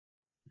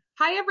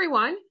Hi,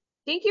 everyone.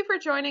 Thank you for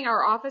joining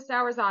our office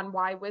hours on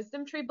why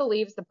WisdomTree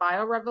believes the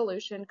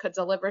BioRevolution could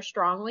deliver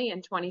strongly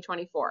in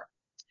 2024,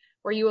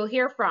 where you will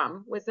hear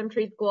from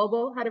WisdomTree's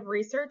Global Head of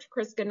Research,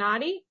 Chris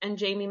Gannatti, and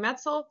Jamie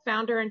Metzl,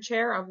 Founder and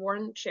Chair of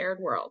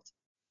OneShared.World.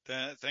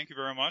 Thank you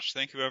very much.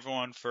 Thank you,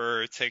 everyone,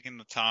 for taking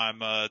the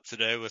time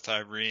today with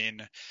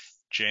Irene,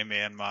 Jamie,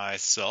 and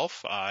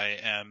myself. I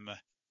am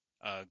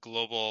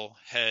Global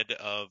Head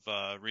of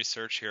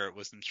Research here at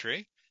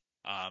WisdomTree.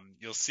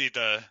 You'll see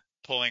the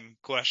polling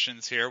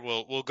questions here.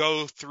 We'll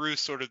go through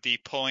sort of the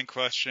polling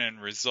question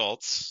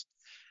results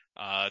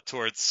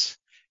towards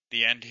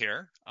the end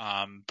here.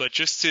 But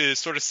just to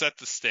sort of set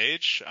the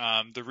stage,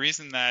 the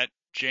reason that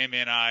Jamie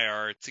and I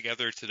are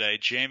together today,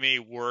 Jamie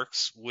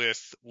works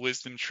with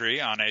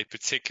WisdomTree on a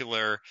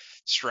particular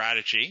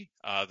strategy.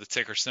 The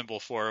ticker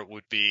symbol for it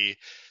would be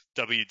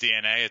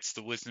WDNA. It's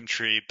the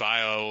WisdomTree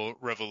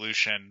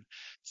BioRevolution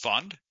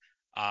Fund.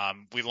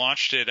 We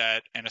launched it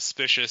at an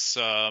auspicious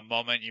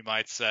moment, you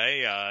might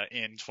say,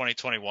 in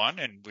 2021,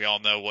 and we all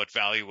know what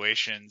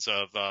valuations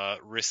of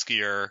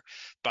riskier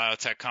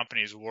biotech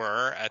companies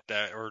were at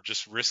that, or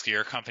just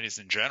riskier companies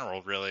in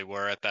general, really,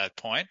 were at that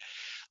point.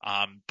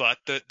 But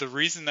the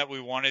reason that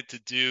we wanted to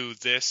do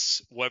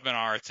this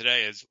webinar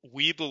today is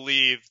we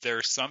believe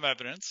there's some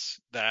evidence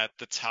that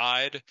the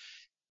tide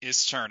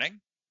is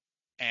turning.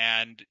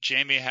 And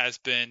Jamie has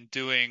been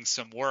doing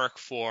some work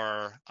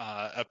for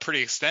a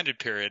pretty extended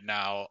period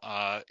now,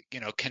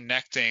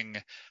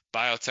 connecting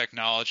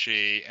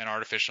biotechnology and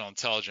artificial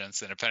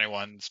intelligence. And if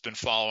anyone's been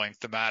following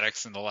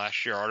thematics in the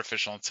last year,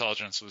 artificial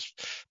intelligence was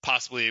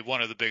possibly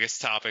one of the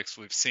biggest topics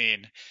we've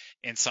seen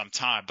in some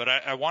time. But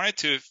I wanted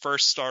to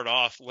first start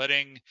off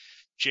letting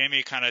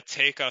Jamie kind of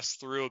take us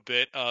through a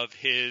bit of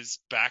his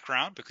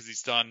background, because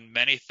he's done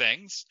many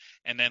things,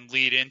 and then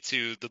lead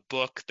into the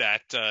book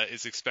that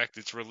is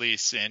expected to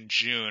release in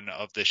June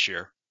of this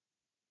year.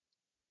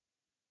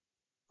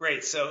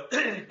 Great. So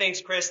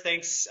thanks, Chris.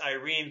 Thanks,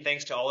 Irene.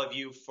 Thanks to all of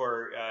you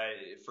for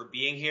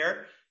being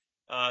here.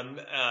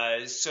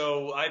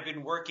 So I've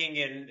been working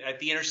at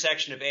the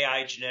intersection of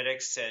AI,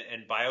 genetics,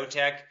 and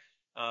biotech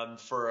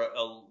for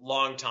a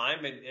long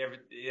time, and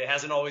it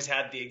hasn't always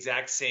had the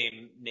exact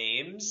same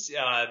names,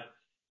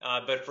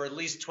 but for at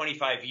least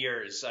 25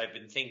 years, I've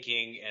been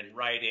thinking and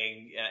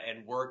writing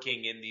and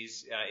working in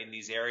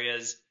these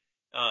areas.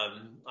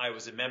 I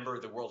was a member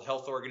of the World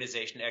Health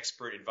Organization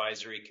Expert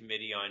Advisory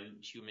Committee on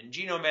Human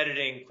Genome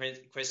Editing.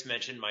 Chris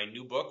mentioned my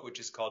new book, which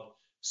is called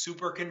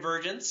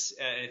Superconvergence,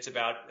 and it's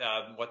about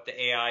what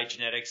the AI,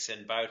 genetics,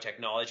 and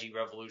biotechnology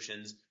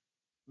revolutions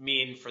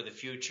mean for the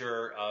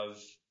future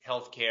of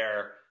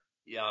healthcare,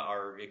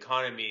 our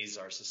economies,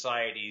 our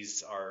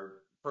societies, our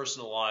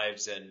personal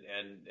lives, and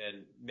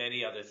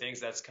many other things.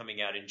 That's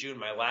coming out in June.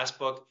 My last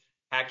book,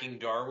 Hacking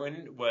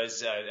Darwin,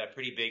 was a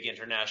pretty big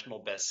international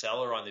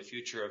bestseller on the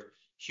future of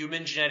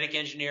human genetic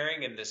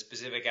engineering and the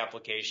specific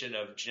application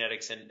of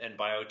genetics and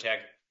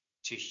biotech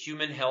to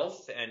human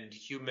health and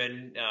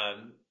human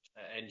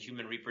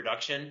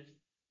reproduction.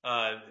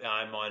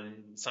 I'm on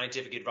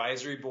scientific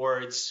advisory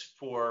boards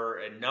for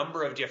a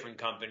number of different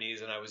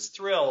companies, and I was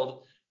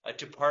thrilled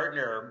to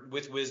partner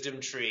with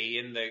WisdomTree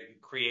in the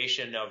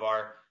creation of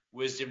our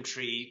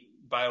WisdomTree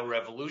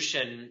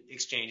BioRevolution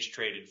exchange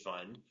traded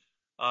fund.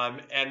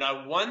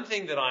 And one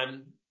thing that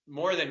I'm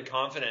more than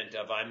confident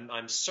of,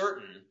 I'm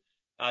certain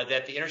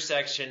that the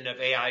intersection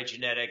of AI,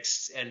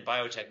 genetics, and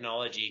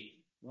biotechnology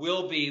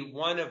will be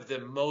one of the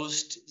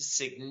most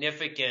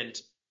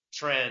significant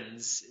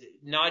trends,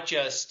 not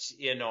just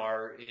in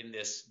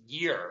this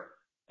year,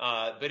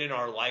 but in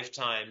our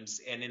lifetimes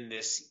and in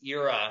this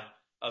era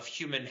of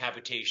human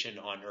habitation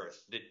on Earth.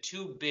 The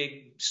two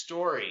big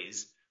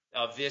stories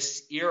of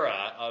this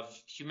era of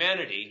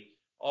humanity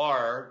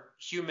are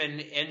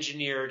human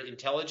engineered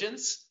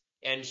intelligence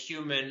and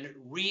human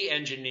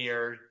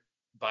re-engineered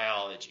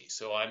biology.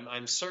 So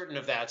I'm certain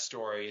of that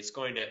story. It's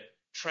going to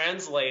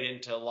translate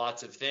into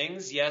lots of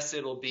things. Yes,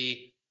 it'll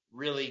be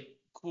really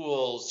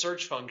cool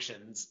search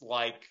functions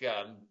like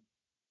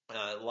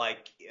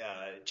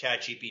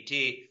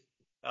ChatGPT,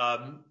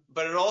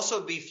 but it'll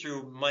also be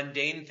through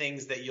mundane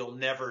things that you'll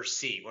never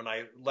see. When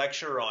I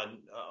lecture on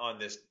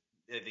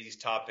these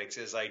topics,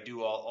 as I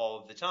do all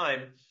of the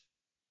time,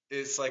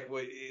 it's like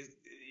when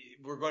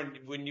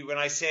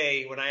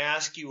I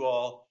ask you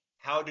all,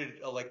 how did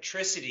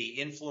electricity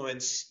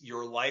influence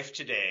your life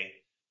today?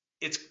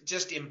 It's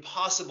just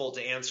impossible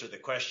to answer the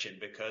question,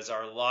 because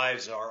our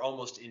lives are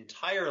almost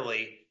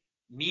entirely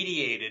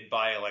mediated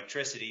by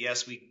electricity.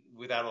 Yes,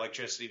 without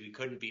electricity, we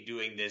couldn't be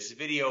doing this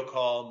video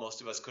call.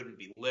 Most of us couldn't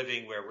be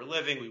living where we're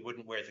living. We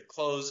wouldn't wear the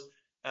clothes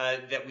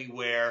that we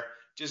wear.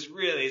 Just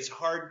really, it's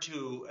hard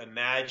to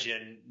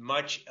imagine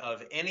much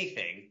of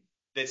anything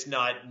that's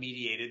not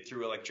mediated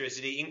through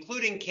electricity,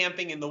 including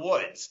camping in the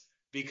woods,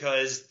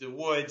 because the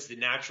woods, the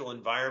natural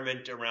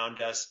environment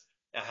around us,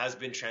 has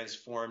been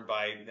transformed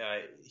by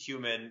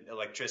human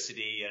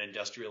electricity and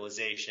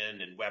industrialization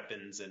and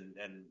weapons and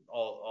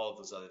all of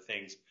those other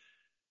things.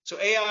 So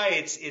AI,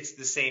 it's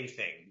the same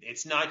thing.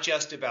 It's not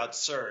just about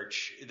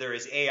search. There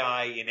is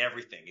AI in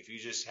everything. If you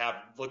just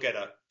look at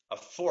a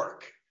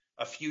fork,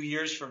 a few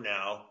years from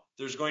now,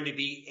 there's going to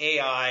be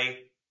AI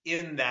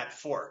in that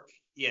fork,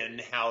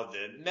 in how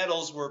the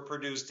metals were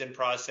produced and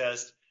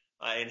processed,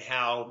 in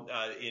how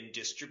in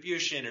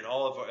distribution and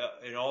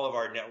all of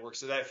our networks.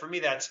 So that, for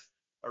me, that's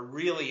a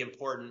really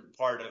important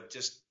part of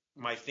just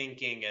my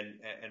thinking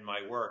and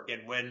my work.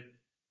 And when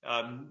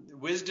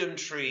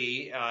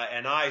WisdomTree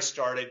and I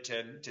started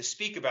to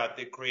speak about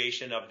the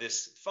creation of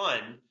this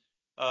fund,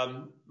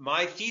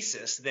 my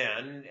thesis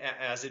then,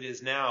 as it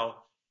is now,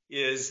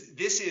 is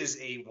this is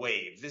a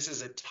wave. This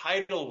is a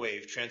tidal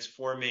wave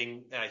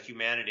transforming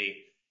humanity.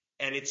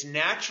 And it's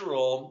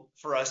natural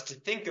for us to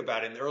think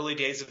about it. In the early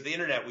days of the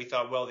internet, we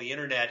thought, well, the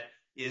internet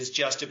is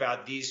just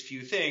about these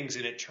few things.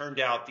 And it turned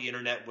out the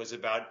internet was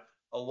about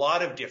a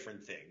lot of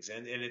different things.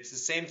 And it's the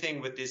same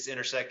thing with these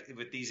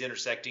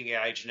intersecting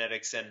AI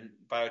genetics and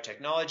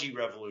biotechnology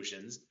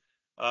revolutions.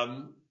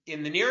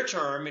 In the near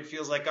term, it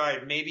feels like, all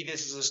right, maybe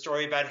this is a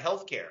story about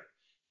healthcare,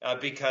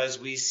 because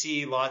we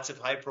see lots of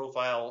high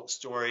profile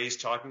stories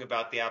talking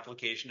about the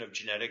application of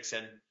genetics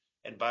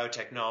and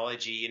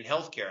biotechnology in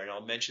healthcare. And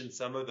I'll mention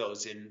some of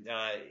those in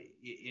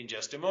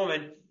just a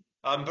moment.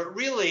 But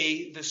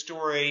really, the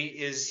story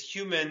is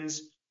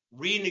humans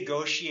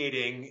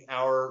renegotiating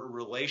our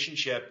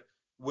relationship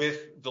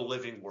with the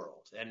living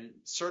world. And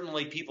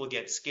certainly people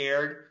get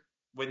scared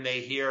when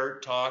they hear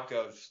talk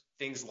of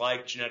things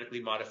like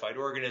genetically modified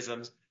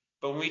organisms.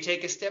 But when we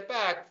take a step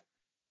back,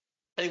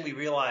 I think we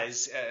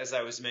realize, as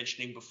I was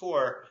mentioning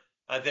before,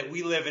 that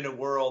we live in a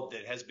world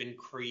that has been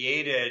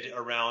created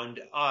around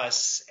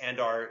us and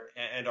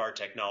our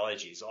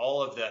technologies.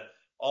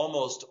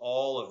 Almost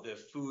all of the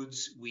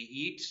foods we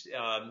eat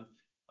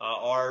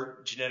are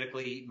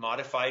genetically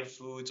modified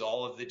foods.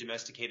 All of the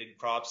domesticated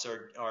crops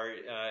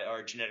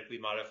are genetically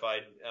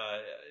modified.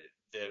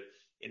 The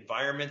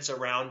environments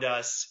around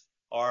us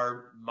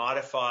are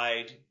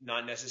modified,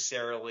 not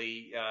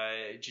necessarily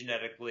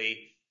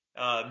genetically.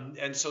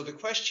 And so the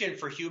question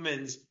for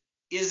humans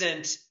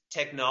isn't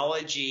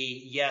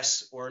technology,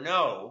 yes or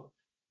no.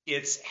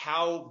 It's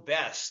how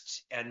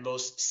best and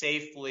most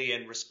safely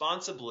and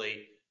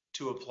responsibly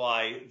to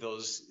apply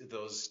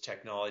those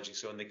technologies.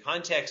 So in the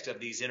context of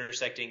these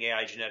intersecting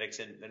AI genetics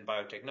and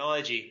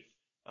biotechnology,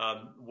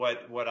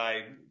 what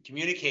I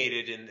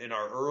communicated in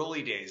our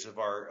early days of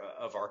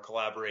our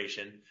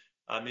collaboration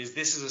is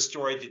this is a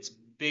story that's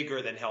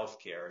bigger than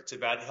healthcare. It's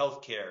about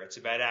healthcare. It's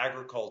about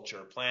agriculture,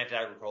 plant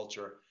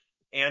agriculture,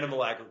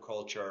 animal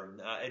agriculture,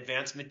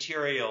 advanced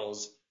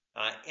materials,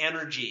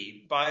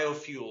 energy,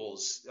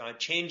 biofuels,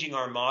 changing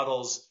our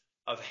models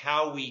of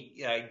how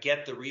we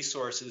get the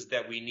resources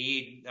that we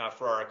need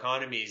for our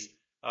economies,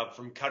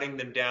 from cutting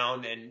them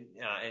down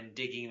and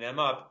digging them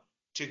up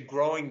to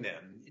growing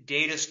them.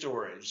 Data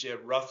storage,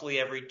 roughly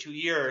every 2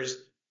 years,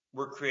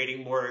 we're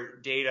creating more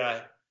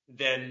data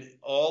than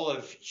all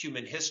of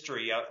human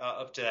history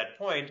up to that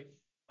point.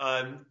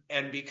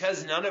 And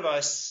because none of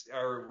us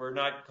we're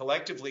not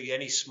collectively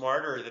any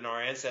smarter than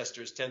our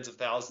ancestors tens of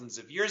thousands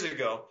of years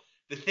ago,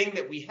 the thing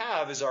that we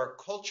have is our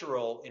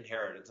cultural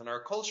inheritance. And our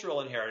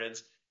cultural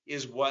inheritance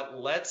is what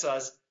lets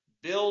us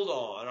build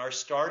on. Our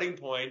starting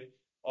point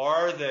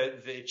are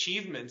the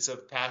achievements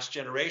of past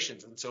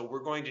generations. And so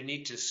we're going to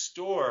need to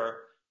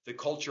store the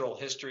cultural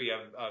history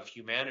of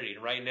humanity.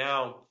 And right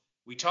now,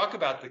 we talk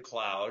about the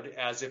cloud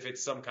as if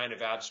it's some kind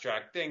of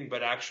abstract thing,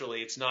 but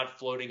actually it's not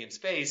floating in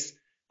space.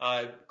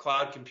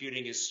 Cloud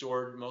computing is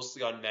stored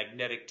mostly on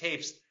magnetic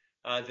tapes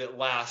that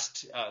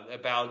last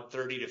about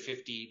 30 to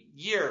 50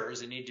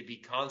 years and need to be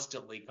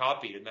constantly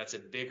copied. And that's a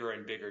bigger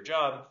and bigger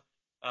job.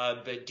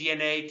 But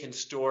DNA can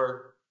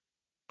store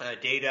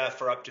data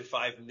for up to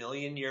 5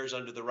 million years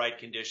under the right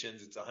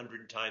conditions. It's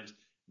 100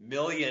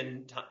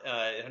 million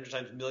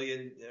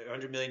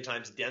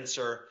times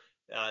denser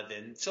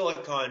than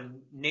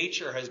silicon.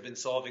 Nature has been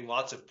solving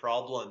lots of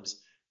problems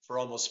for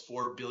almost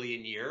 4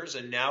 billion years.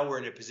 And now we're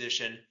in a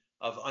position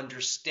of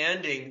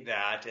understanding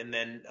that and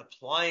then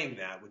applying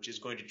that, which is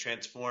going to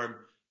transform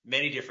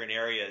many different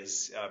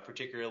areas,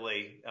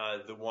 particularly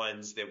the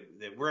ones that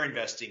we're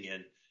investing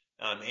in,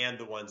 and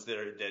the ones that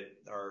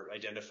are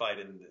identified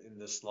in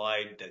the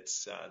slide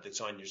that's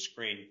on your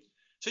screen.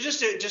 So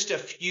just a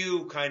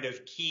few kind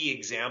of key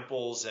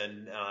examples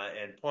and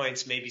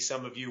points. Maybe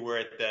some of you were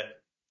at the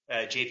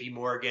JP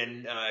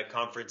Morgan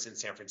conference in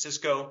San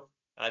Francisco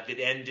that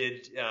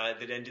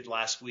ended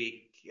last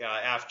week.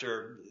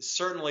 After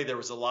certainly there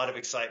was a lot of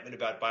excitement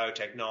about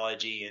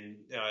biotechnology in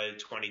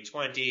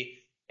 2020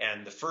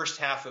 and the first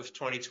half of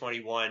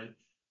 2021.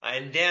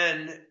 And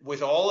then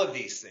with all of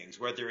these things,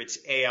 whether it's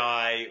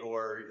AI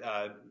or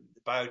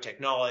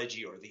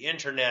biotechnology or the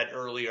internet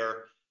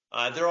earlier,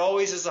 there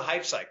always is a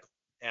hype cycle.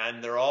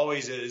 And there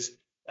always is,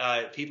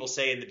 people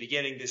say in the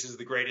beginning, this is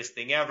the greatest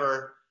thing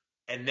ever.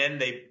 And then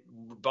they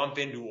bump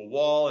into a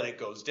wall and it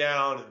goes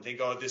down and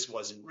think, oh, this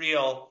wasn't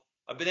real.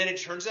 But then it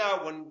turns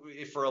out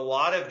for a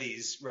lot of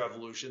these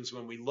revolutions,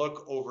 when we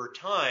look over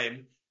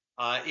time,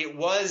 it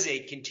was a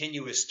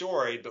continuous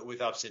story, but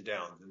with ups and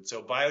downs. And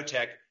so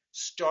biotech,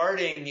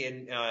 starting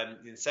in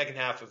the second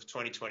half of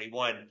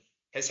 2021,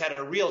 has had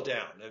a real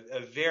down,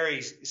 a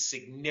very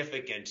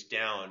significant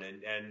down.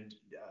 And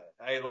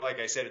like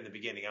I said in the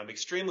beginning, I'm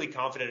extremely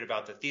confident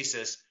about the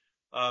thesis.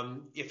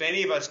 If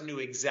any of us knew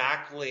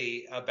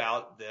exactly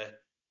about the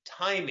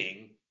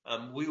timing,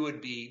 we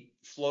would be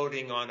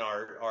floating on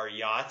our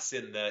yachts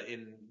in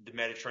the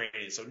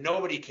Mediterranean. So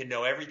nobody can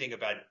know everything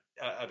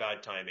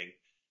about timing.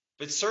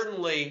 But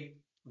certainly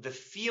the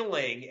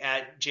feeling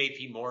at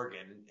JP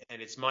Morgan,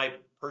 and it's my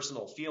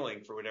personal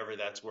feeling for whatever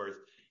that's worth,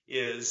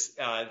 is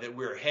that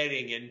we're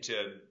heading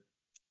into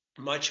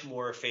much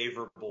more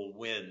favorable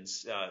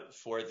winds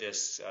for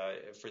this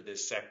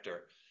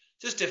sector.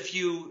 Just a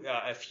few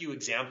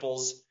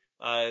examples.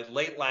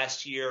 Late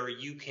last year,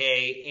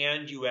 UK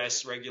and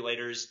US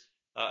regulators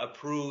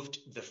approved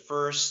the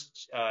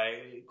first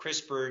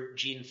CRISPR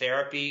gene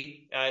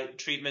therapy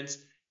treatments.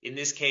 In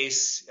this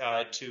case,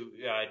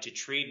 to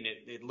treat, and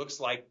it looks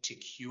like to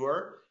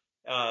cure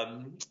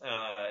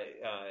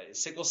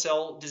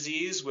sickle-cell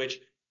disease, which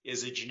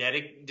is a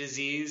genetic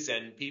disease,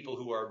 and people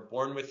who are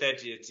born with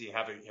it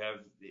have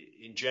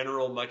in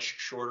general much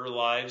shorter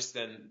lives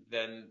than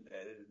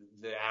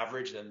the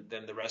average,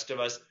 than the rest of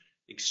us.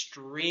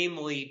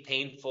 Extremely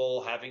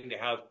painful, having to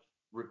have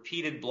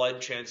repeated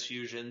blood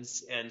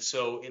transfusions, and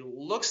so it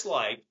looks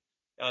like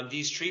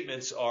these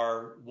treatments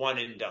are one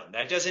and done.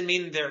 That doesn't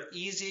mean they're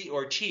easy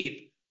or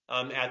cheap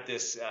at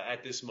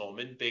this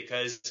moment,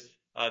 because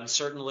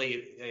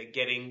certainly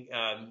getting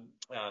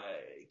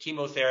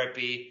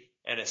chemotherapy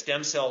and a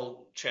stem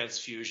cell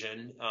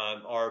transfusion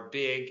are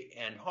big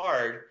and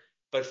hard.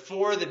 But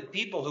for the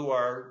people who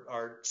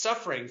are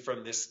suffering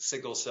from this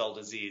sickle cell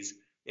disease,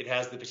 it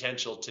has the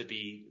potential to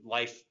be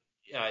life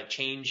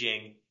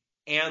changing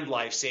and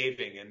life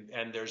saving.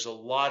 And there's a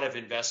lot of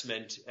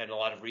investment and a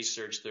lot of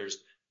research. There's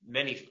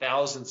many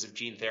thousands of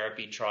gene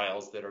therapy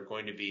trials that are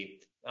going to be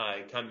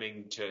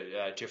coming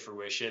to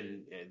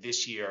fruition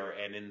this year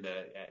and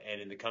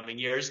in the coming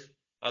years.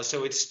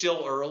 So it's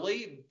still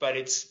early, but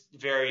it's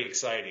very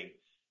exciting.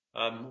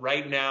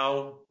 Right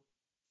now,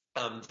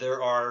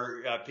 there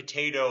are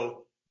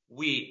potato,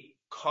 wheat,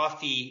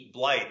 coffee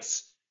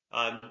blights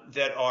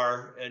that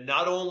are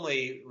not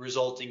only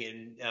resulting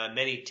in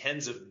many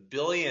tens of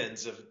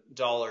billions of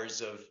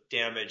dollars of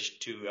damage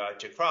to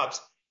crops,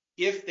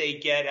 if they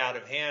get out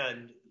of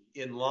hand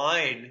in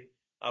line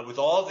with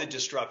all the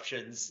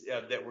disruptions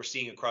that we're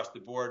seeing across the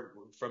board,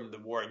 from the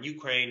war in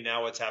Ukraine,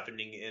 now what's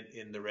happening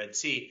in the Red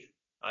Sea.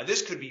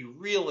 This could be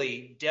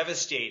really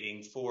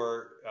devastating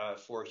for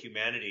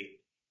humanity.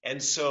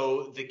 And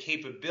so the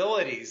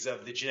capabilities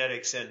of the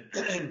genetics and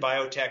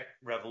biotech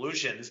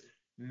revolutions,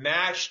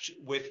 matched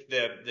with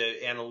the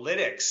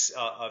analytics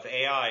of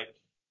AI,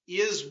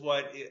 is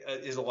what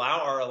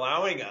are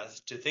allowing us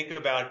to think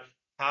about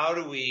how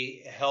do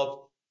we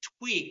help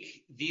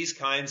tweak these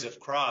kinds of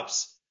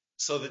crops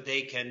so that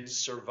they can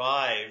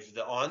survive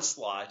the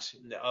onslaught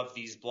of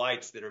these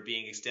blights that are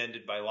being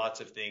extended by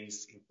lots of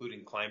things,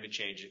 including climate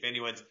change. If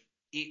anyone's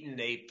eaten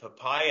a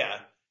papaya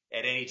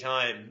at any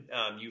time,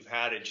 you've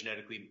had a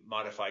genetically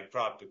modified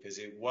crop, because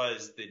it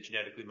was the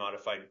genetically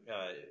modified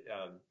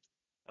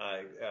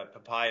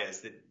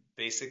papayas that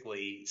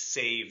basically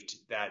saved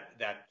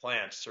that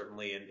plant,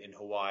 certainly in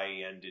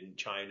Hawaii and in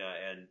China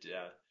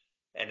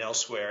and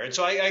elsewhere. And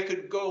so I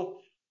could go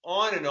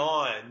on and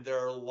on. There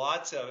are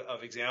lots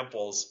of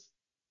examples.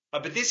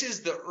 But this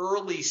is the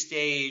early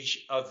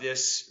stage of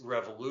this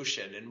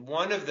revolution. And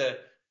one of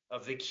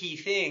the key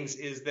things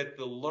is that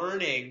the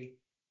learning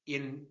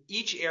in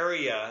each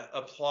area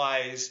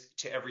applies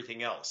to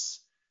everything else.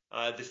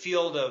 The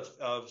field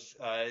of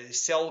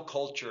cell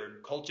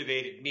cultured,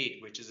 cultivated meat,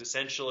 which is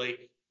essentially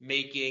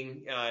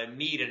making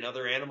meat and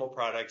other animal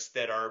products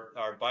that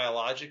are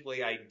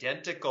biologically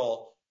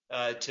identical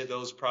to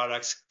those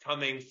products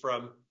coming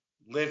from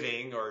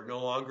living or no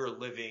longer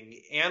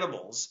living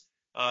animals,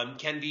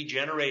 can be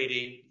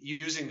generated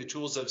using the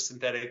tools of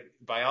synthetic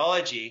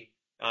biology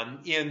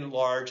in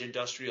large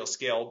industrial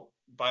scale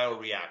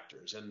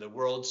bioreactors. And the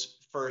world's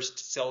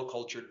first cell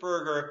cultured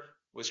burger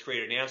was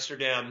created in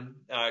Amsterdam,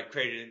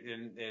 created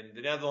in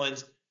the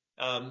Netherlands,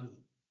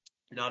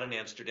 not in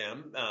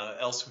Amsterdam,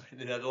 elsewhere in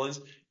the Netherlands,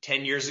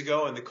 10 years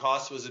ago, and the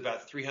cost was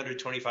about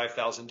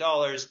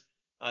 $325,000.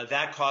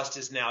 That cost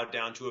is now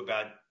down to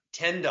about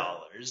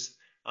 $10.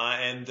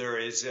 And there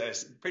is a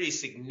pretty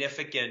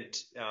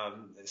significant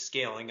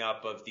scaling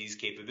up of these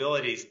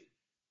capabilities.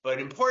 But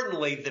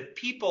importantly, the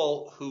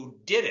people who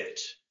did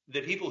it,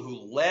 the people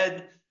who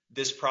led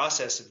this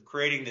process of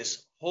creating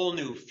this whole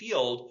new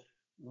field,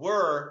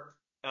 were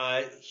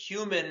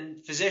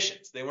human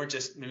physicians. They weren't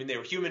just, they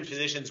were human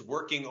physicians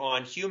working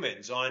on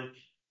humans, on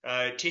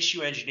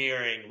tissue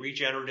engineering,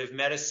 regenerative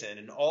medicine,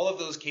 and all of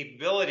those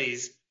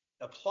capabilities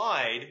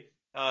applied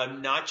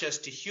not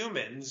just to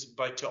humans,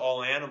 but to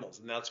all animals.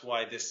 And that's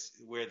why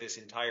where this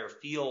entire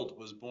field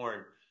was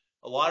born.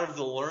 A lot of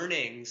the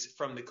learnings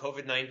from the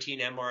COVID-19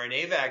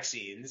 mRNA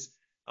vaccines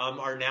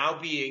are now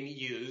being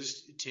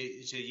used to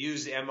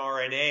use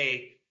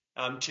mRNA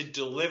to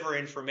deliver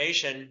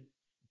information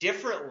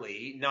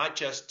differently, not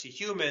just to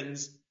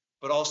humans,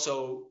 but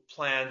also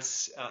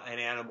plants and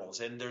animals.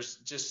 And there's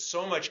just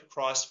so much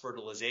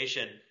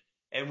cross-fertilization.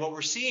 And what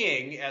we're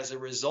seeing as a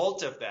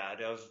result of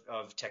that,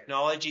 of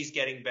technologies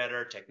getting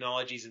better,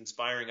 technologies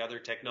inspiring other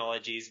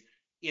technologies,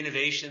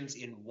 innovations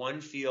in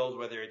one field,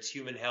 whether it's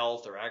human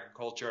health or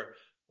agriculture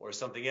or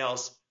something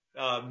else,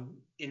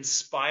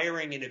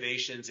 inspiring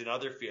innovations in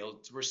other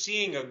fields, we're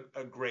seeing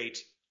a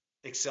great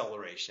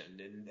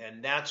acceleration.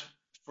 And that's,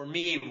 for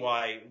me,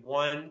 why,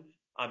 one,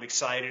 I'm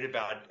excited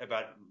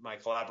about my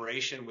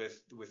collaboration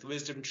with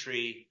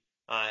WisdomTree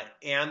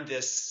and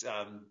this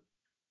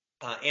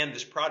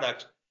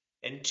product.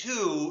 And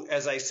two,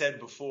 as I said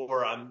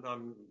before,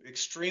 I'm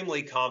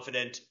extremely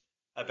confident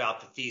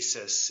about the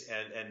thesis,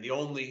 and the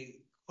only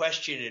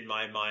question in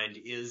my mind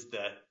is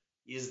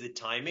the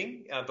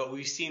timing. But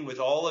we've seen with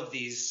all of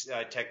these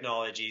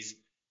technologies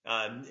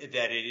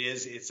that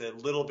it's a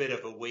little bit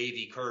of a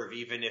wavy curve,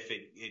 even if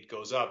it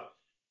goes up.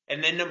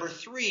 And then number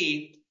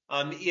three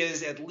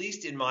is, at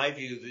least in my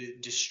view, the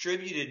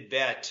distributed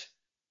bet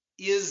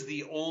is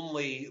the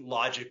only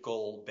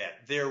logical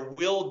bet. There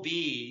will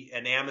be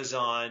an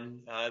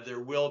Amazon,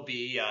 there will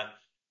be a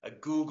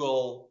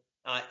Google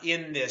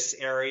in this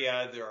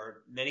area. There are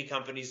many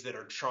companies that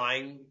are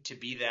trying to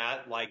be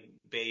that, like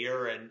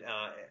Bayer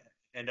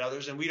and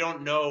others, and we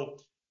don't know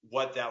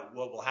what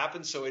will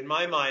happen. So in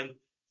my mind,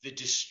 the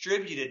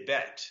distributed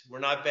bet,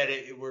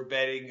 we're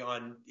betting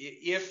on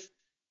if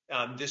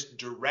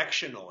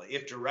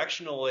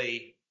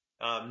directionally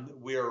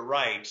we're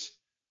right.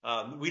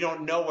 We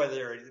don't know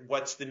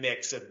what's the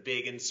mix of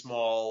big and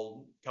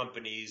small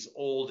companies,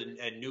 old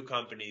and new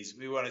companies.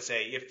 We want to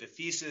say if the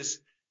thesis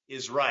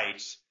is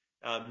right,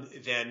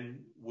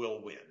 then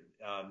we'll win.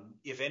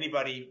 If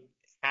anybody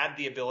had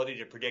the ability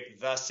to predict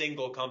the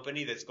single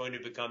company that's going to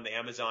become the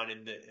Amazon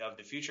of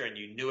the future, and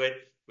you knew it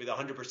with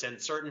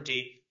 100%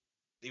 certainty,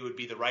 it would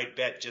be the right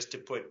bet just to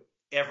put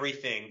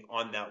everything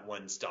on that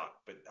one stock.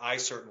 But I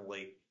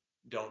certainly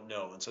don't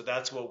know. And so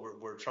that's what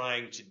we're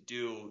trying to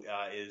do,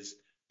 is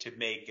to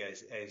make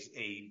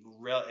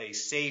a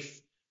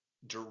safe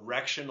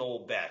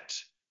directional bet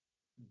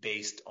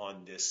based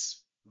on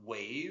this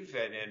wave.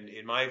 And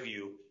in my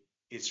view,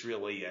 it's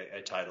really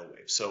a tidal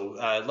wave. So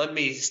let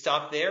me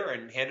stop there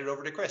and hand it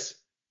over to Chris.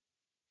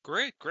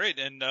 Great.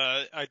 And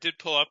I did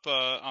pull up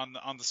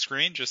on the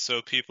screen just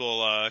so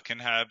people can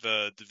have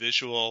the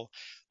visual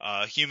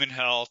human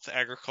health,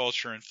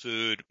 agriculture and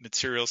food,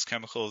 materials,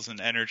 chemicals and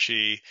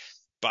energy,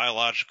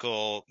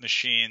 biological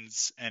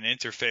machines and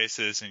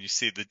interfaces, and you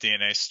see the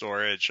DNA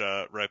storage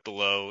right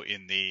below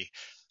in the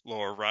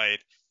lower right.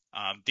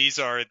 These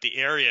are the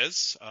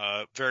areas,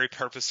 very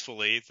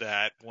purposefully,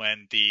 that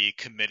when the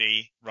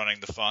committee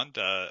running the fund,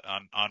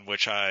 on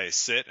which I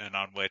sit and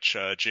on which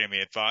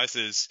Jamie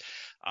advises,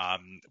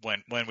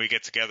 when we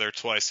get together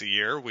twice a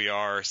year, we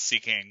are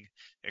seeking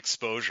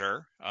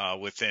exposure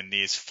within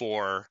these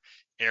four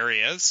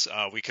areas.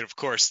 We could, of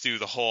course, do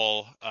the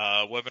whole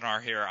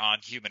webinar here on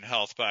human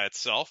health by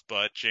itself,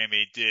 but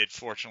Jamie did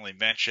fortunately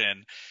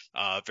mention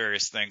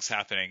various things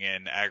happening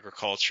in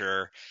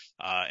agriculture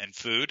and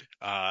food,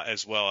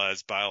 as well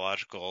as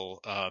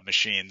biological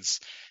machines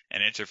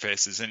and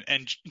interfaces.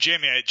 And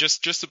Jamie,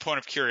 just a point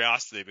of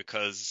curiosity,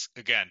 because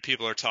again,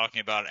 people are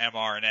talking about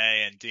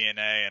mRNA and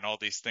DNA and all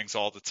these things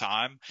all the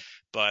time,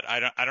 but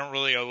I don't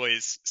really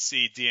always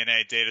see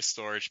DNA data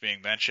storage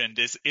being mentioned.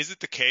 Is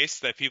it the case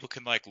that people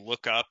can like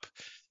look up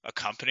a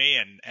company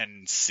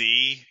and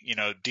see,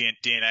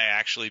 DNA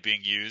actually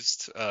being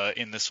used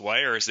in this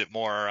way, or is it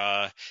more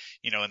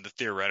in the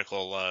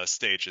theoretical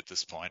stage at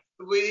this point?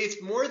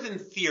 It's more than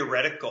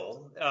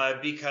theoretical,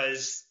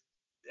 because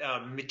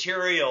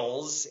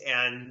materials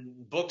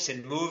and books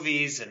and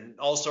movies and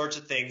all sorts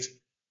of things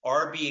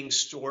are being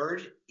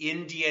stored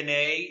in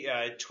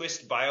DNA.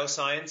 Twist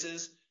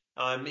Biosciences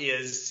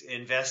is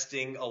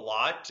investing a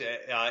lot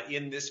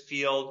in this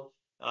field.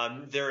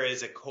 There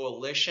is a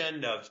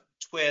coalition of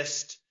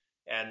Twist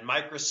and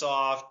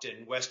Microsoft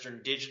and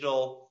Western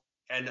Digital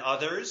and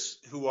others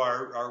who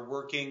are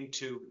working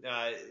to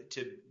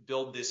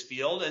build this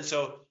field. And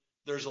so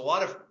there's a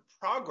lot of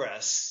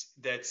progress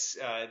that's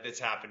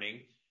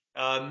happening.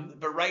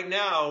 But right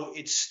now,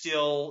 it's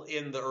still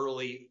in the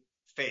early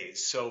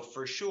phase. So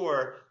for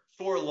sure,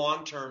 for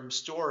long-term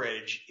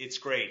storage, it's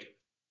great.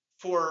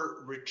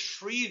 For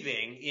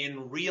retrieving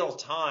in real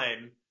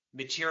time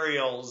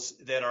materials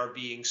that are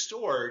being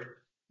stored,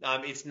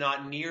 it's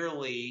not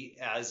nearly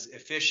as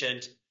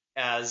efficient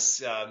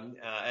as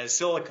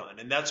silicon.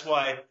 And that's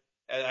why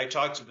I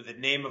talked about the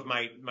name of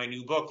my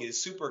new book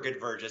is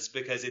Superconvergence,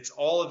 because it's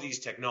all of these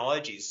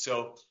technologies.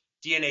 So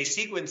DNA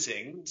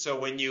sequencing. So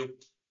when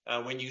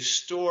you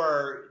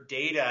store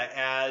data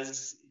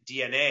as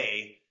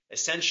DNA,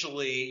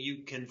 essentially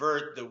you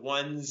convert the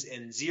ones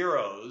and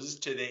zeros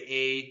to the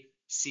A,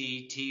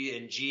 C, T,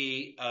 and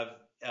G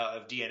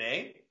of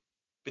DNA.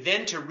 But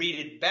then to read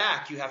it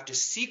back, you have to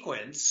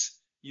sequence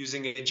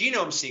using a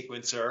genome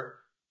sequencer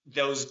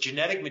those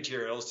genetic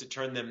materials to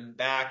turn them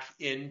back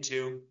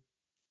into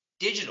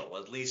digital,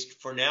 at least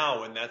for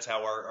now, and that's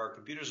how our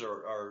computers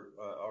are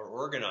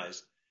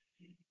organized.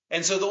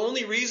 And so the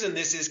only reason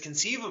this is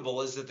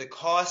conceivable is that the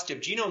cost of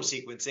genome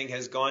sequencing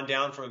has gone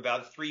down from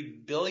about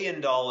 $3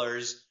 billion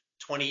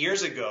 20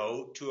 years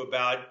ago to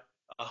about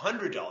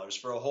 $100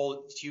 for a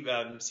whole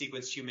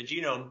sequenced human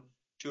genome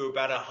to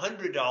about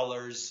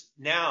 $100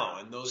 now,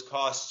 and those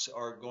costs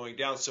are going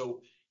down.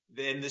 So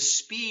then the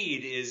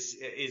speed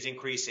is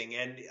increasing,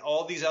 and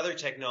all these other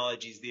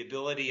technologies, the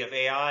ability of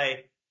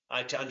AI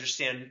to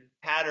understand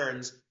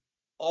patterns,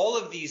 all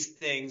of these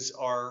things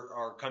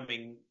are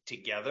coming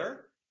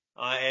together.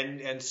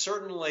 And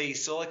certainly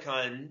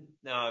silicon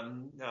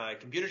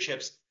computer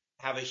chips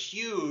have a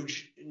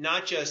huge,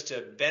 not just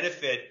a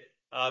benefit,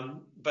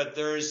 but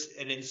there's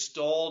an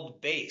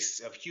installed base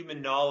of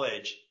human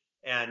knowledge,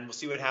 and we'll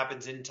see what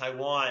happens in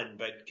Taiwan,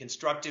 but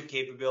constructive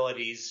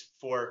capabilities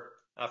for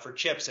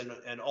chips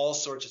and all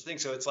sorts of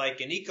things. So it's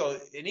like an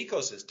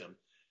ecosystem.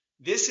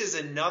 This is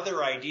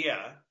another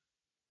idea,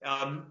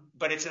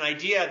 but it's an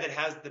idea that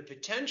has the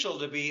potential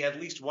to be at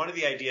least one of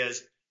the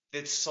ideas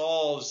that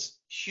solves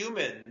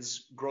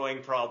humans'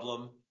 growing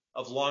problem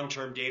of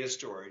long-term data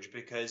storage,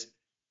 because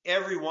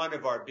every one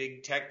of our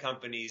big tech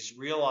companies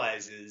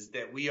realizes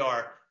that we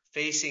are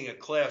facing a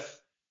cliff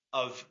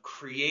of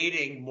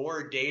creating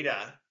more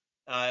data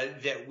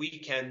that we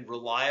can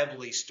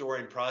reliably store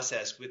and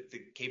process with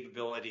the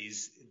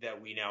capabilities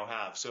that we now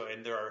have. So,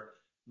 and there are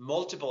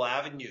multiple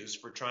avenues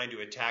for trying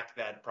to attack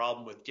that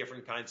problem with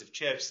different kinds of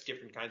chips,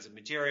 different kinds of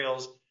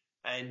materials,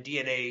 and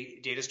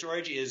DNA data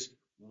storage is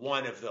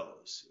one of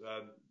those.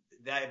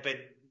 But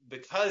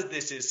because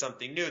this is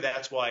something new,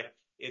 that's why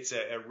it's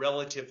a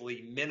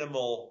relatively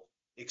minimal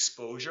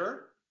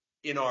exposure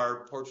in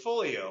our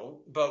portfolio.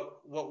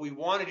 But what we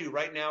want to do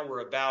right now,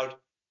 we're about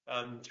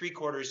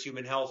 3/4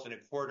 human health and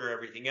 1/4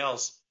 everything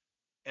else.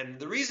 And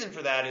the reason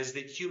for that is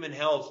that human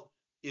health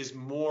is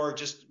more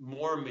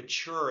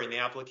mature in the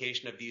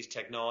application of these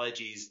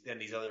technologies than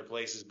these other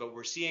places. But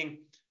we're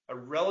seeing a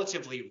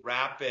relatively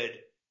rapid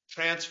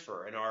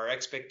transfer, and our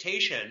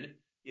expectation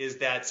is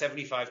that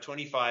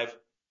 75-25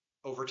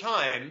 over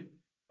time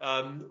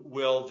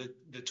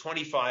the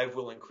 25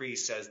 will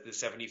increase as the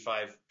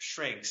 75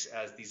 shrinks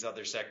as these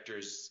other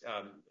sectors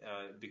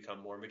become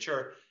more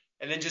mature.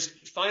 And then just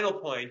final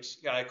point,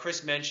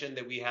 Chris mentioned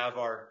that we have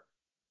our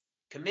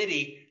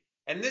committee,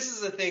 and this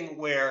is a thing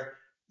where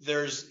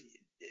there's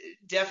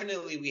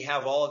definitely, we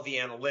have all of the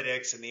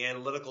analytics and the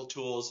analytical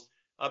tools,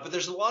 but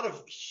there's a lot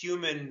of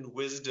human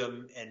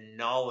wisdom and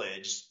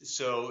knowledge,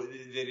 so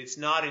that it's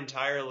not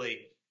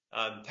entirely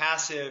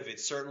passive.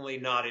 It's certainly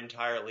not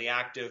entirely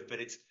active, but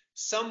it's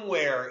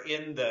somewhere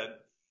in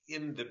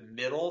the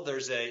middle.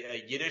 There's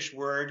a Yiddish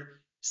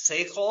word,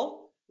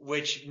 sickle,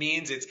 which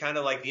means it's kind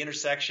of like the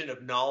intersection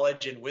of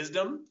knowledge and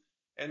wisdom.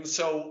 And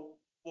so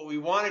what we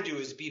want to do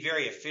is be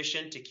very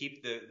efficient to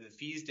keep the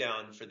fees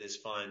down for this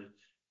fund,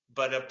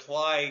 but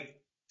apply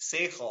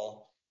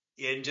sickle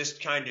in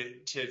just kind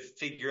of to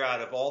figure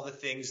out of all the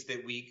things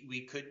that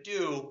we could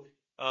do,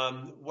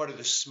 what are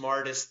the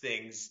smartest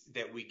things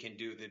that we can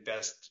do that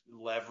best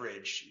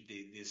leverage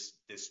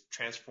this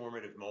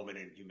transformative moment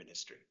in human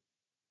history.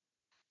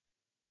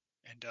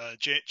 And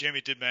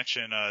Jamie did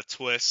mention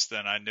Twist,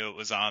 and I knew it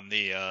was on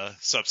the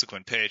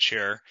subsequent page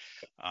here.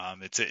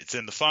 It's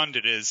in the fund.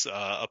 It is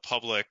a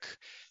public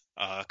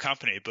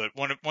company, but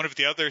one of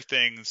the other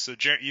things. So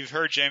you've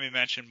heard Jamie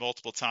mention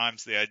multiple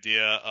times the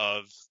idea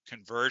of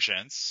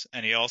convergence,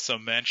 and he also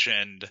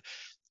mentioned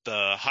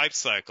the hype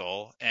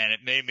cycle, and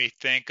it made me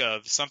think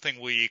of something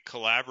we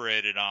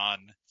collaborated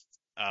on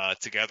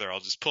together. I'll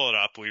just pull it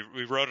up.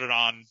 We wrote it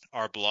on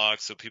our blog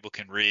so people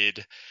can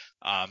read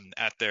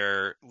at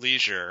their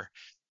leisure.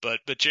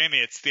 But Jamie,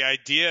 it's the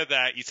idea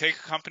that you take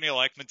a company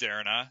like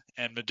Moderna,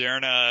 and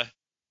Moderna,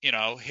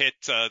 hit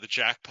the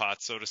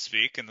jackpot, so to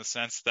speak, in the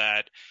sense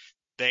that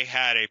they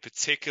had a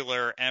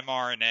particular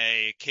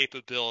mRNA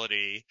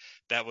capability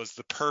that was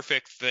the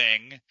perfect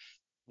thing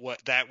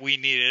that we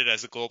needed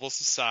as a global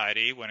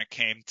society when it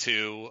came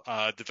to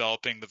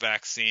developing the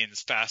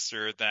vaccines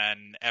faster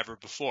than ever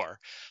before.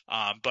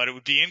 But it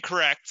would be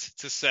incorrect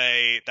to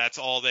say that's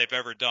all they've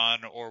ever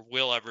done or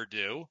will ever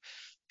do.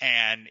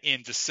 And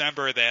in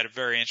December, they had a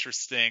very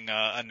interesting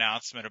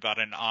announcement about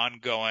an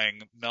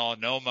ongoing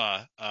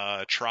melanoma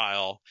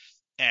trial.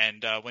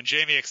 And when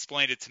Jamie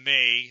explained it to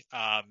me,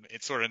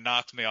 it sort of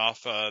knocked me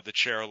off the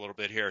chair a little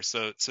bit here.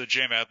 So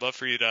Jamie, I'd love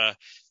for you to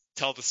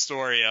tell the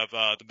story of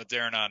the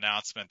Moderna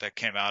announcement that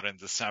came out in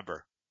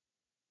December.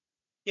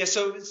 Yeah,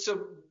 so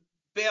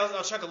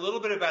I'll talk a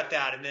little bit about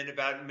that, and then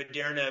about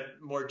Moderna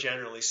more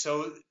generally.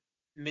 So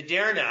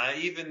Moderna,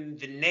 even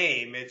the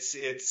name, it's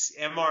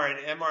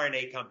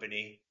mRNA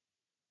company.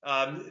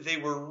 They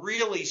were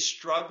really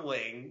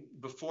struggling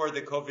before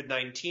the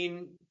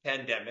COVID-19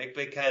 pandemic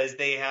because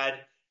they had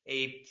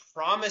a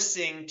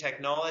promising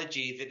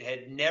technology that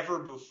had never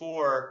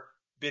before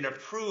been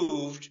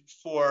approved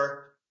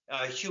for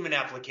human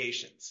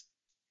applications.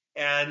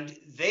 And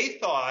they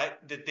thought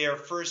that their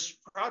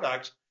first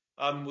product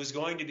was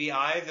going to be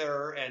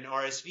either an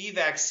RSV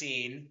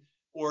vaccine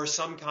or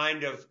some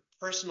kind of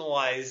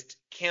personalized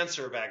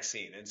cancer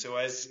vaccine. And so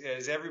as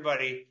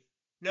everybody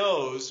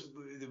knows,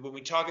 when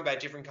we talk about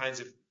different kinds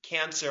of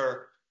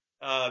cancer,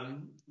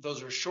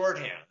 those are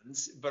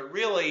shorthands, but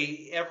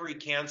really every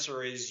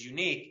cancer is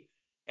unique,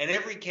 and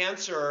every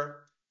cancer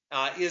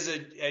is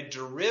a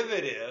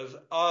derivative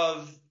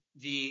of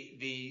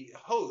the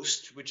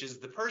host, which is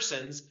the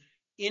person's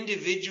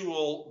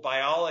individual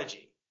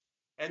biology.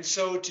 And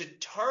so to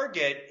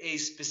target a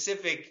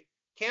specific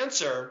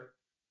cancer,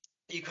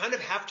 you kind of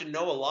have to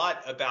know a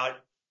lot about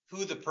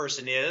who the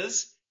person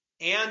is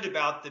and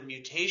about the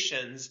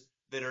mutations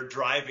that are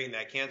driving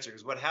that cancer.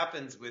 Because what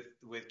happens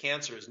with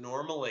cancer is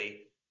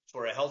normally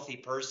for a healthy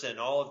person,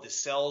 all of the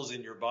cells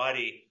in your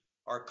body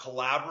are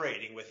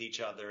collaborating with each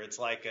other. It's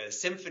like a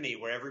symphony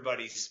where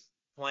everybody's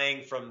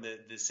playing from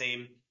the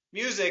same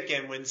music,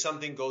 and when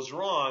something goes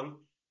wrong,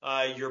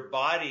 your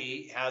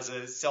body has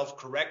a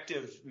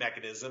self-corrective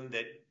mechanism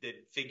that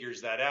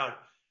figures that out.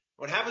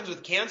 What happens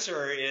with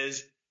cancer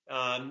is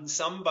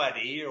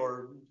somebody,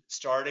 or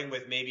starting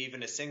with maybe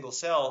even a single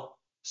cell,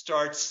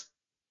 starts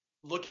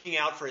looking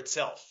out for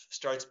itself,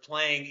 starts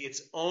playing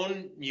its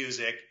own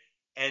music,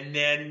 and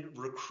then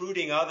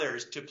recruiting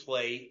others to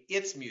play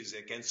its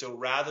music. And so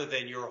rather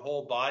than your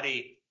whole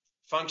body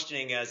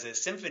functioning as a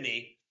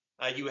symphony,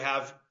 you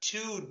have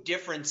two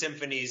different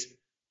symphonies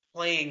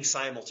playing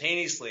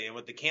simultaneously. And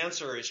what the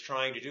cancer is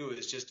trying to do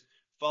is just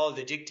follow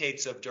the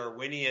dictates of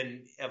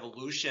Darwinian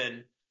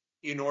evolution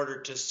in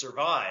order to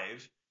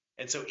survive.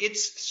 And so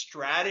its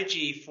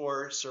strategy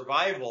for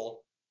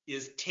survival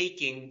is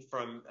taking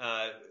from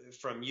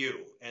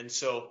you. And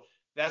so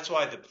that's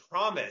why the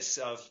promise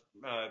of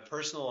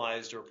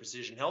personalized or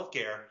precision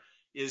healthcare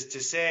is to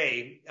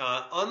say,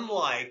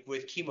 unlike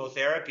with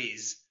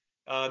chemotherapies,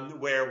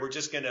 where we're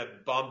just going to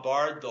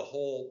bombard the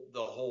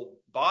whole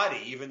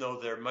body, even though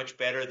they're much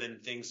better than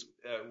things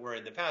were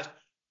in the past,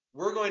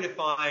 we're going to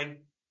find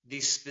the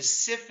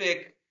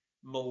specific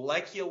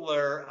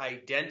molecular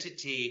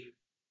identity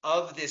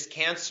of this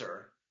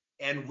cancer,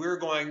 and we're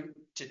going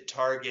to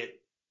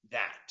target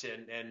that.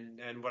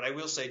 And what I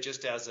will say,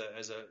 just as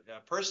a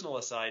personal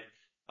aside,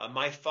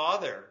 my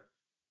father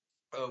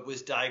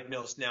was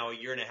diagnosed now a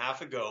year and a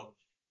half ago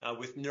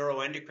with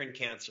neuroendocrine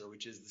cancer,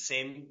 which is the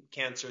same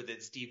cancer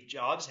that Steve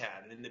Jobs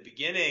had. And in the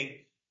beginning,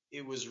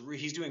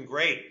 he's doing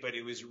great, but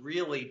it was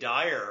really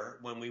dire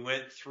when we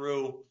went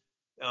through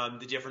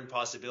the different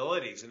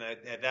possibilities. And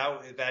at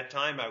that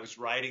time, I was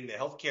writing the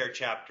healthcare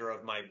chapter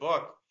of my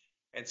book.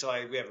 And so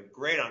we have a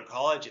great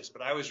oncologist,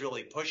 but I was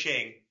really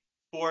pushing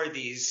for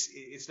these.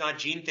 It's not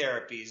gene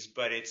therapies,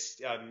 but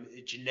it's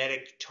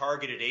genetic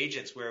targeted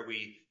agents where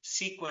we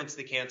sequence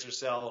the cancer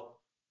cell,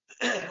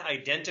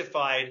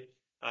 identified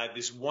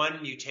this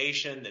one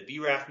mutation, the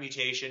BRAF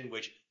mutation,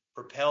 which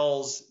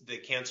propels the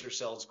cancer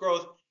cell's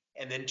growth,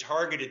 and then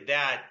targeted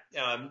that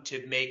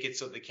to make it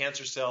so the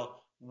cancer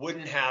cell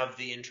wouldn't have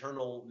the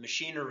internal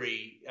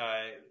machinery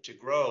to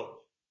grow.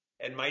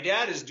 And my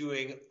dad is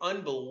doing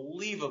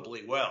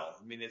unbelievably well.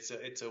 I mean,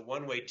 it's a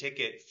one-way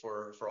ticket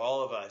for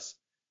all of us.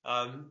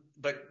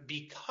 But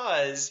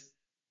because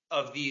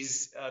of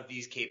these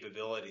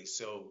capabilities,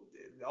 so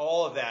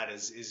all of that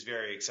is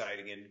very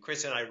exciting. And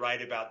Chris and I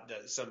write about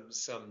some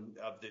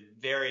of the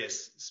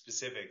various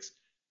specifics.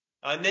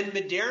 And then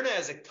Moderna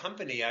as a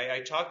company, I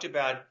talked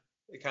about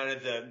kind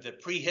of the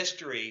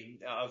prehistory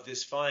of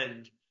this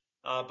fund.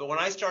 But when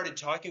I started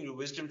talking to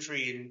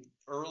WisdomTree in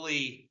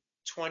early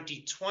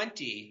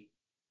 2020,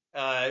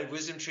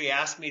 WisdomTree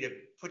asked me to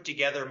put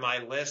together my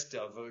list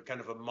of a kind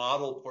of a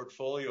model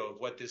portfolio of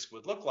what this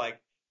would look like.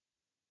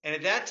 And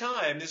at that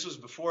time, this was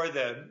before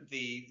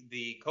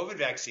the COVID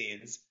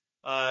vaccines,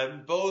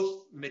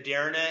 both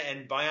Moderna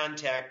and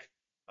BioNTech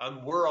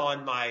were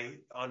on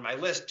my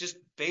list, just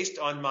based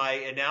on my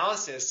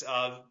analysis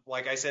of,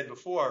 like I said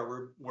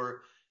before, we're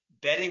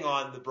betting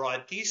on the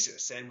broad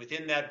thesis. And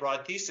within that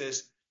broad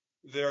thesis,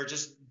 there are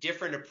just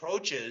different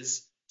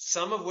approaches,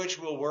 some of which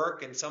will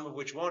work and some of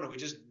which won't. And we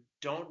just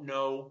don't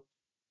know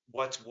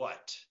what's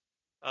what.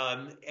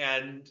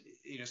 And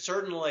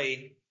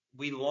certainly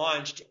we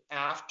launched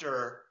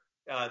after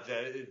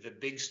the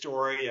big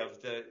story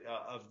of the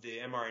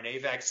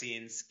mRNA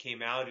vaccines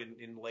came out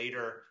in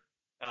later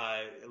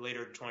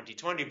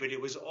 2020, but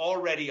it was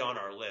already on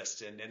our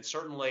list. And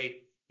certainly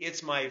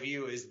it's my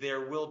view is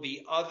there will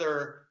be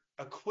other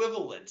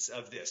equivalents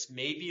of this.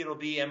 Maybe it'll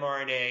be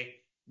mRNA,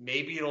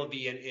 maybe it'll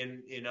be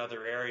in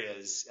other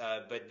areas,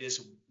 but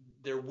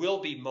there will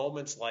be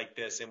moments like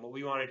this. And what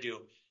we want to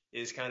do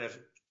is kind of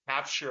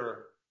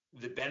capture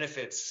the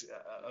benefits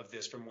of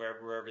this from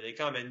wherever they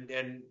come.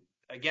 And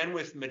again,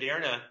 with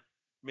Moderna, I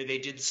mean, they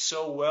did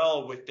so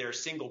well with their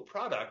single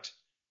product,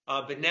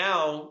 but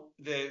now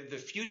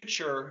the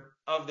future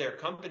of their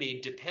company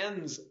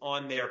depends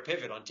on their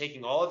pivot, on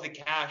taking all of the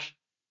cash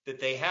that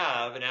they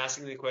have and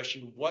asking the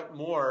question, what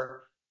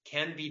more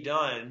can be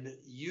done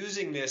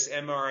using this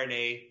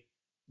mRNA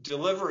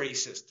delivery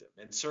system?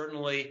 And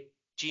certainly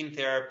gene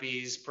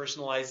therapies,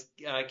 personalized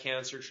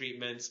cancer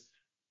treatments,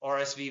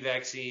 RSV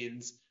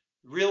vaccines,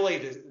 really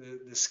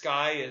the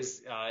sky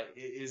is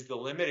the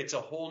limit. It's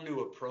a whole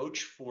new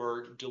approach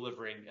for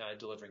delivering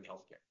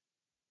healthcare.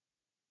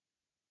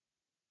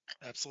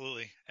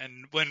 Absolutely.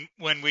 And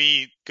when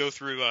we go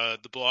through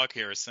the blog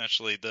here,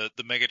 essentially the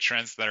mega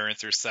trends that are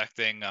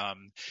intersecting,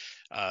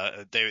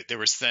 they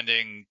were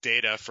sending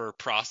data for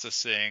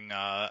processing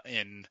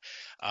in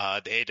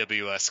the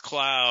AWS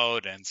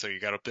cloud, and so you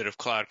got a bit of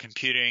cloud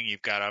computing.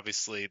 You've got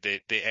obviously the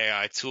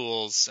AI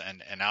tools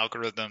and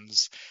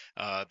algorithms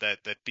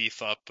that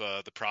beef up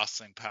the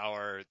processing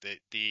power,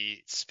 the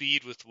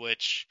speed with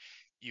which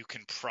you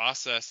can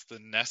process the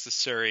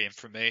necessary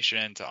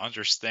information to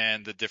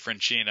understand the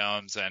different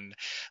genomes and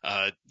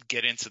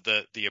get into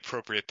the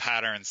appropriate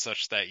patterns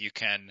such that you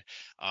can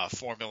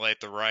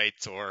formulate the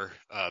right or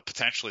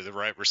potentially the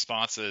right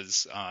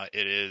responses.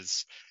 It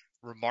is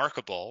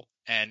remarkable.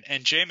 And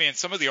Jamie, in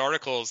some of the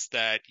articles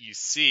that you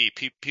see,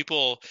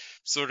 people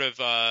sort of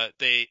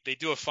they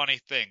do a funny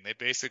thing. They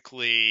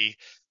basically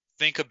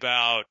think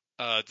about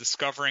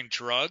discovering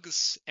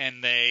drugs,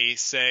 and they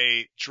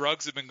say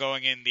drugs have been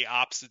going in the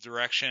opposite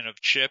direction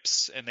of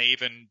chips, and they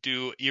even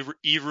do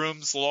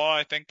Eroom's law.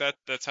 I think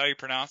that's how you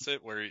pronounce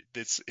it, where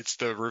it's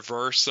the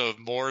reverse of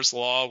Moore's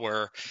law,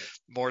 where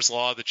Moore's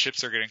law, the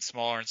chips are getting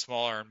smaller and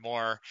smaller and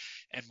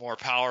more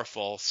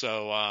powerful.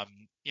 So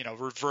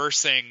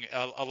reversing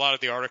a lot of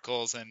the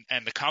articles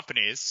and the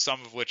companies, some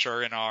of which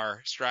are in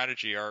our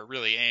strategy, are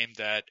really aimed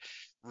at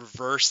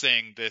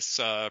reversing this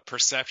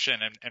perception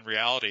and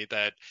reality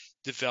that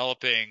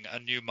developing a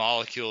new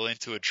molecule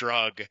into a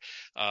drug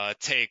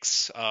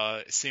takes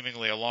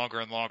seemingly a longer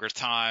and longer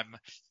time.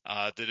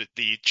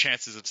 The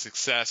chances of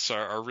success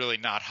are really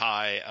not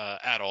high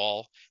at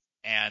all.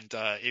 And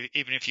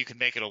even if you can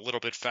make it a little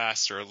bit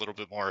faster, a little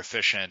bit more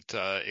efficient,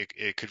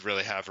 it could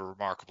really have a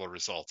remarkable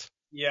result.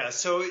 Yeah,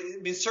 so I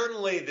mean,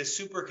 certainly the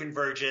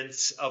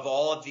superconvergence of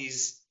all of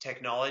these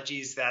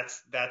technologies,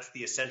 that's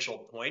the essential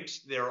point.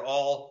 They're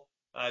all,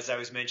 as I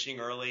was mentioning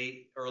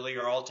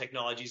earlier, all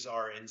technologies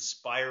are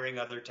inspiring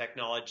other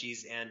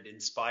technologies and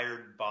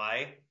inspired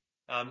by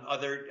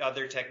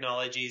other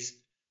technologies.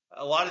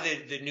 A lot of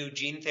the new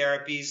gene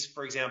therapies,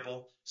 for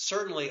example,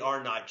 certainly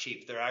are not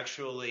cheap. They're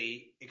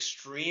actually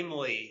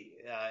extremely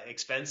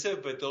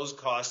expensive, but those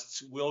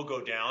costs will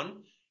go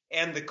down.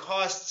 And the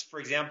costs, for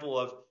example,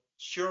 of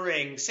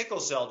curing sickle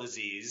cell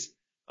disease,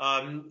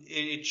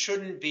 it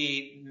shouldn't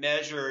be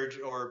measured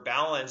or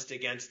balanced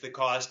against the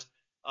cost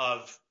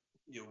of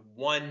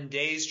 1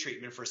 day's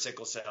treatment for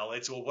sickle cell.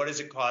 It's, well, what does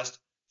it cost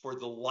for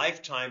the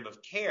lifetime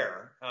of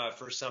care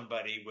for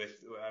somebody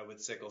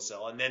with sickle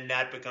cell? And then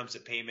that becomes a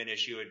payment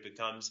issue. It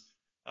becomes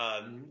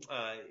an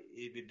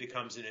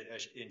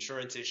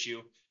insurance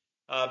issue.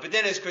 But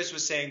then, as Chris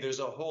was saying, there's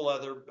a whole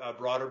other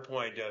broader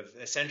point of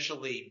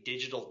essentially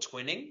digital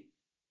twinning.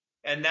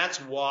 And that's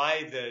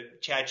why the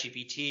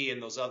ChatGPT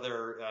and those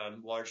other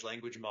large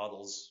language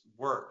models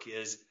work,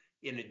 is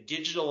in a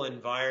digital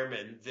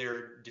environment,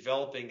 they're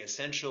developing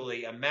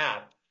essentially a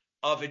map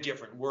of a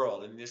different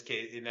world. In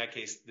that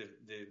case,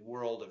 the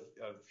world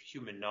of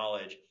human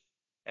knowledge.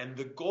 And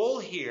the goal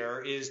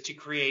here is to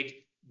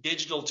create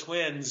digital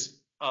twins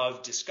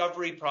of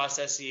discovery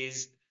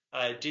processes,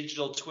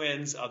 digital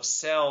twins of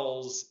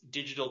cells,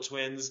 digital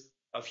twins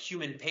of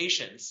human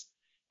patients.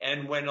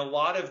 And when a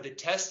lot of the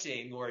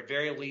testing, or at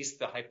very least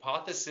the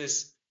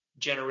hypothesis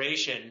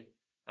generation,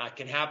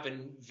 can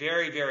happen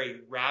very, very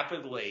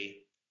rapidly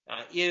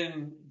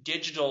in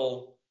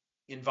digital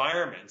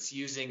environments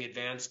using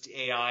advanced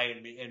AI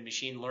and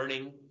machine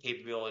learning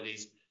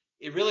capabilities,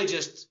 it really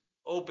just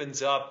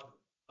opens up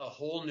a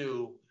whole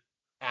new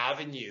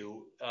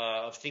avenue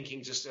of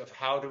thinking, just of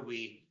how do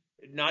we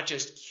not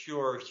just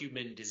cure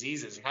human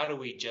diseases, how do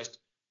we just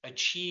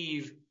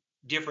achieve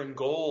different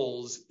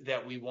goals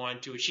that we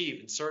want to achieve.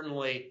 And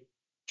certainly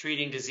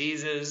treating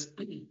diseases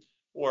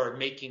or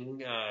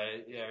making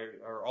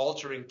or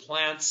altering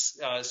plants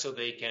so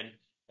they can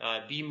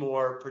be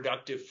more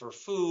productive for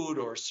food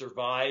or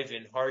survive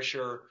in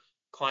harsher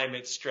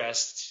climate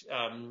stressed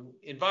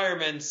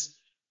environments,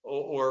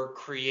 or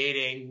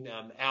creating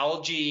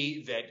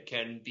algae that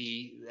can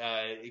be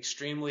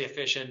extremely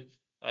efficient,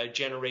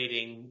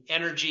 generating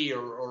energy,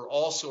 or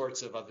all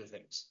sorts of other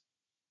things.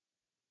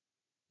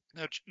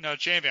 Now,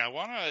 Jamie, I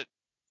want to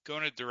go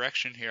in a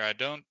direction here. I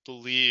don't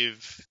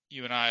believe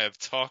you and I have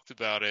talked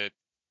about it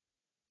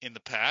in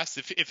the past.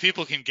 If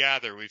people can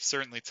gather, we've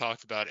certainly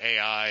talked about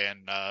AI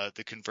and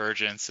the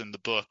convergence in the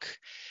book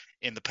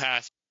in the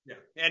past. Yeah,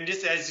 and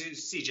just as you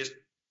see, just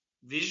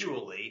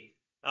visually,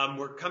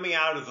 we're coming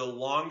out of the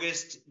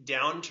longest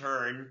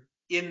downturn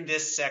in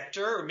this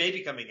sector, or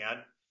maybe coming out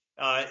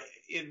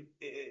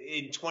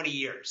in 20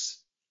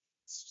 years.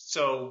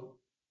 So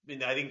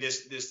I think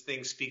this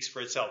thing speaks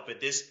for itself.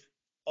 But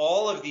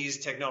all of these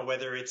technology,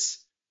 whether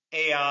it's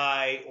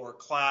AI or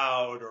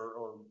cloud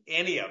or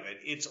any of it,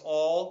 it's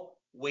all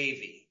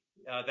wavy.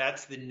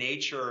 That's the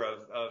nature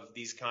of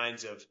these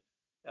kinds of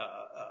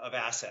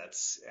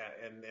assets.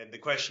 And the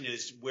question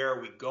is, where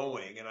are we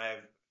going? And I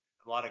have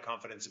a lot of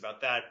confidence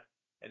about that.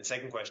 And the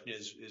second question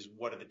is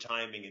what are the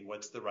timing and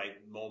what's the right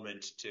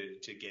moment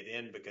to get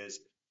in? Because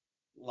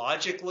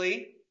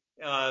logically,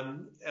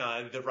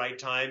 the right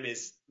time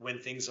is when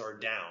things are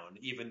down,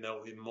 even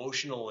though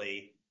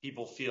emotionally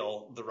people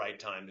feel the right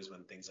time is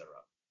when things are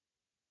up.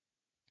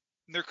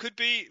 There could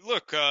be,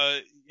 look,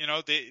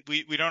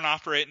 we don't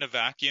operate in a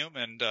vacuum,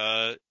 and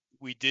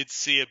we did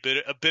see a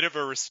bit of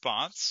a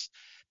response.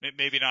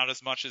 Maybe not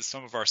as much as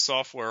some of our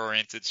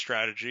software-oriented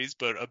strategies,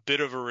 but a bit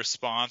of a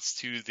response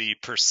to the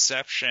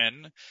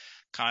perception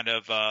kind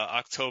of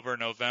October,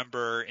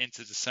 November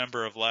into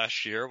December of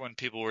last year when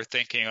people were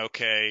thinking,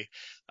 okay,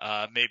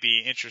 maybe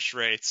interest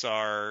rates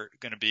are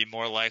going to be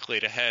more likely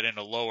to head in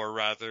a lower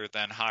rather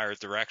than higher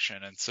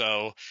direction. And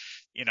so,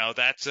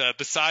 that's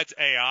besides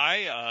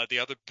AI, the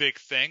other big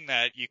thing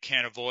that you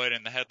can't avoid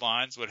in the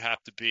headlines would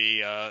have to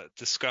be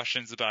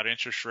discussions about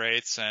interest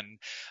rates and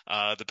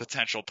the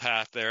potential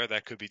path there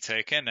that could be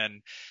taken.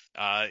 And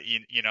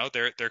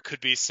there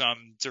could be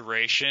some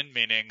duration,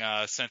 meaning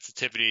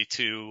sensitivity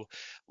to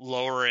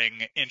lowering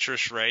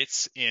interest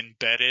rates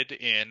embedded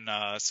in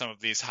some of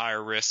these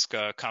higher risk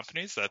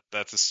companies.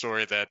 That's a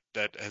story that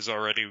has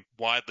already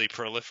widely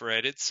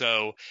proliferated.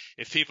 So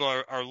if people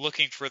are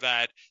looking for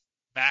that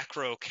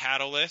macro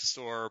catalyst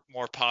or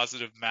more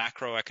positive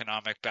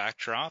macroeconomic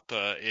backdrop,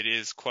 it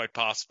is quite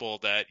possible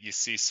that you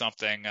see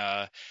something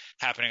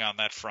happening on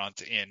that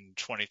front in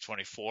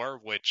 2024,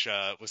 which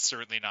was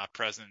certainly not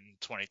present in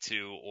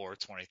 22 or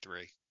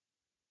 23.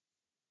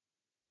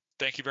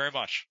 Thank you very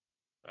much.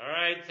 All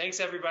right.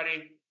 Thanks,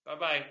 everybody.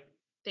 Bye-bye.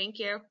 Thank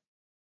you.